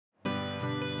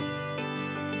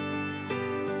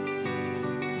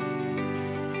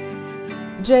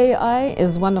JEI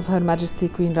is one of Her Majesty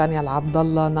Queen Rania Al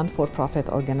Abdullah non-for-profit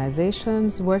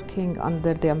organizations working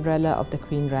under the umbrella of the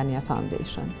Queen Rania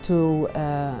Foundation to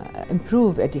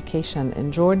improve education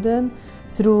in Jordan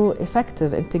through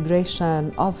effective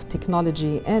integration of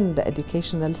technology in the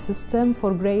educational system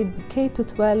for grades K to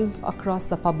 12 across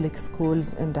the public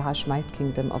schools in the Hashemite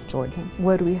Kingdom of Jordan,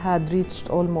 where we had reached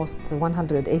almost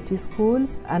 180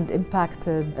 schools and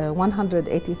impacted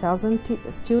 180,000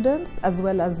 students as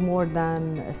well as more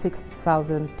than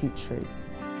 6,000 teachers.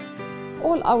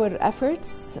 All our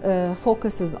efforts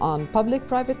focuses on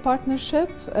public-private partnership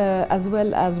as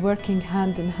well as working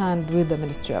hand in hand with the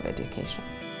Ministry of Education.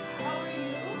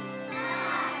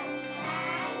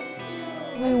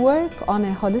 We work on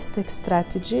a holistic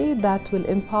strategy that will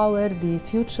empower the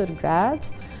future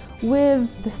grads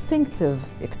with distinctive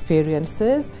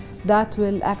experiences that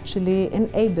will actually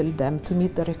enable them to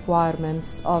meet the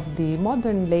requirements of the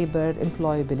modern labor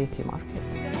employability market.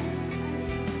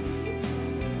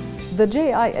 The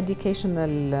JEI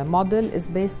educational model is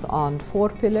based on 4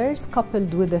 pillars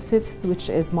coupled with a 5th, which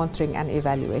is monitoring and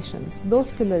evaluations. Those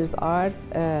pillars are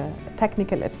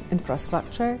technical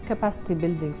infrastructure, capacity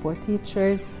building for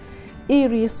teachers,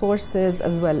 e-resources,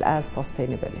 as well as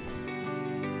sustainability.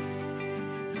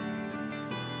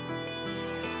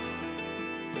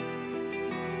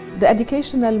 The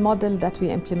educational model that we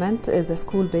implement is a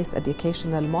school-based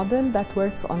educational model that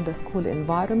works on the school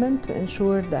environment to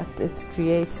ensure that it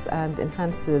creates and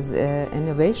enhances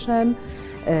innovation,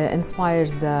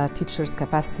 inspires the teachers'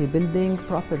 capacity building,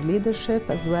 proper leadership,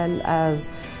 as well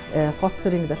as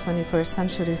fostering the 21st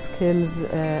century skills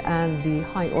and the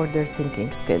high-order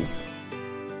thinking skills.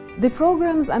 The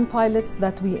programs and pilots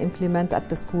that we implement at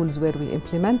the schools where we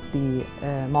implement the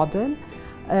model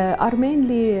are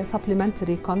mainly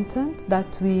supplementary content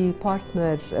that we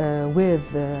partner with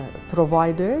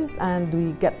providers, and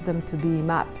we get them to be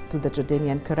mapped to the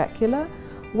Jordanian curricula,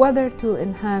 whether to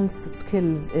enhance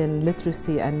skills in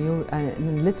literacy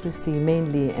and literacy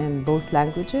mainly in both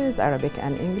languages, Arabic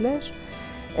and English.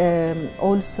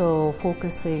 Also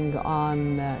focusing on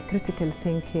critical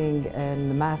thinking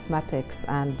in mathematics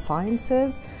and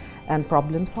sciences and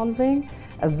problem solving,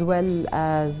 as well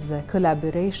as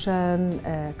collaboration,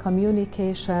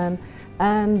 communication,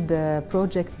 and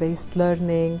project-based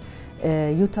learning,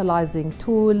 utilizing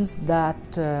tools that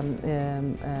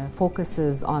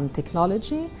focuses on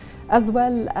technology, as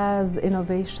well as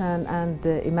innovation and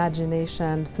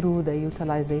imagination through the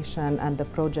utilization and the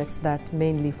projects that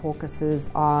mainly focuses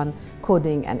on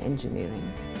coding and engineering.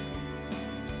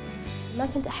 ما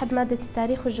كنت أحب مادة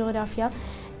التاريخ والجغرافيا،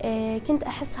 كنت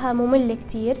أحسها مملة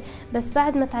كتير، بس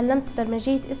بعد ما تعلمت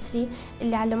برمجية إسري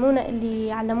اللي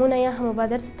علمونا إياها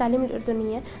مبادرة التعليم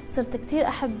الأردنية، صرت كتير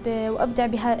أحب وأبدع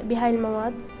بهاي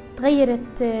المواد.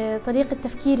 تغيرت طريقة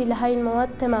تفكيري لهاي المواد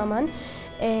تماماً.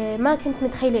 ما كنت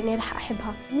متخيلة إني رح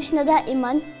أحبها. نحن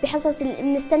دائماً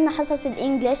بنستنى حصص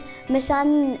الإنجليش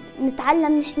مشان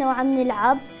نتعلم نحن وعم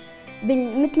نلعب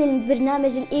مثل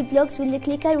البرنامج الإي بلوكس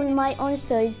والكليكر والماي أون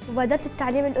ستوريز. مبادرة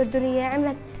التعليم الأردنية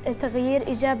عملت تغيير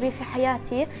إيجابي في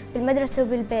حياتي بالمدرسة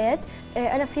وبالبيت.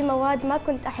 أنا في مواد ما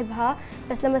كنت أحبها،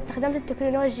 بس لما استخدمت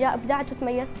التكنولوجيا أبدعت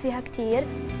وتميزت فيها كتير.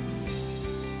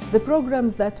 The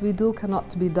programs that we do cannot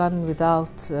be done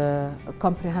without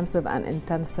comprehensive and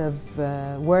intensive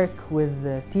work with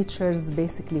teachers,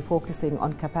 basically focusing on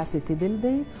capacity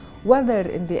building, whether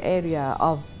in the area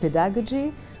of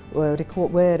pedagogy,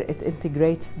 where it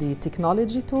integrates the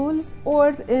technology tools, or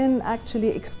in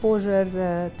actually exposure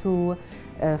to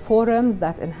forums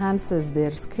that enhances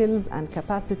their skills and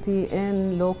capacity in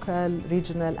local,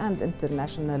 regional and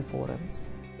international forums.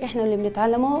 احنا اللي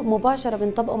بنتعلمه مباشرة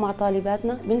بنطبقه مع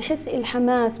طالباتنا، بنحس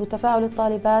الحماس وتفاعل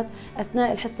الطالبات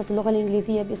اثناء حصة اللغة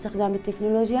الانجليزية باستخدام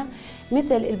التكنولوجيا،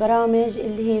 مثل البرامج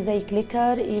اللي هي زي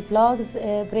كليكر، اي بلوجز،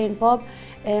 برين بوب،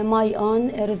 ماي اون،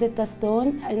 روزيتا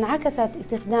ستون. انعكست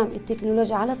استخدام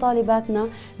التكنولوجيا على طالباتنا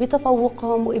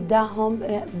بتفوقهم وابداعهم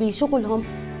بشغلهم.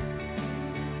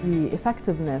 The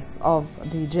effectiveness of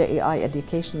the JEI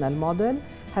educational model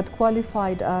had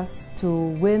qualified us to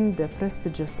win the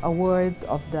prestigious award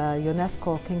of the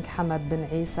UNESCO King Hamad bin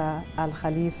Isa Al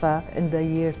Khalifa in the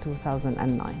year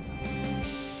 2009.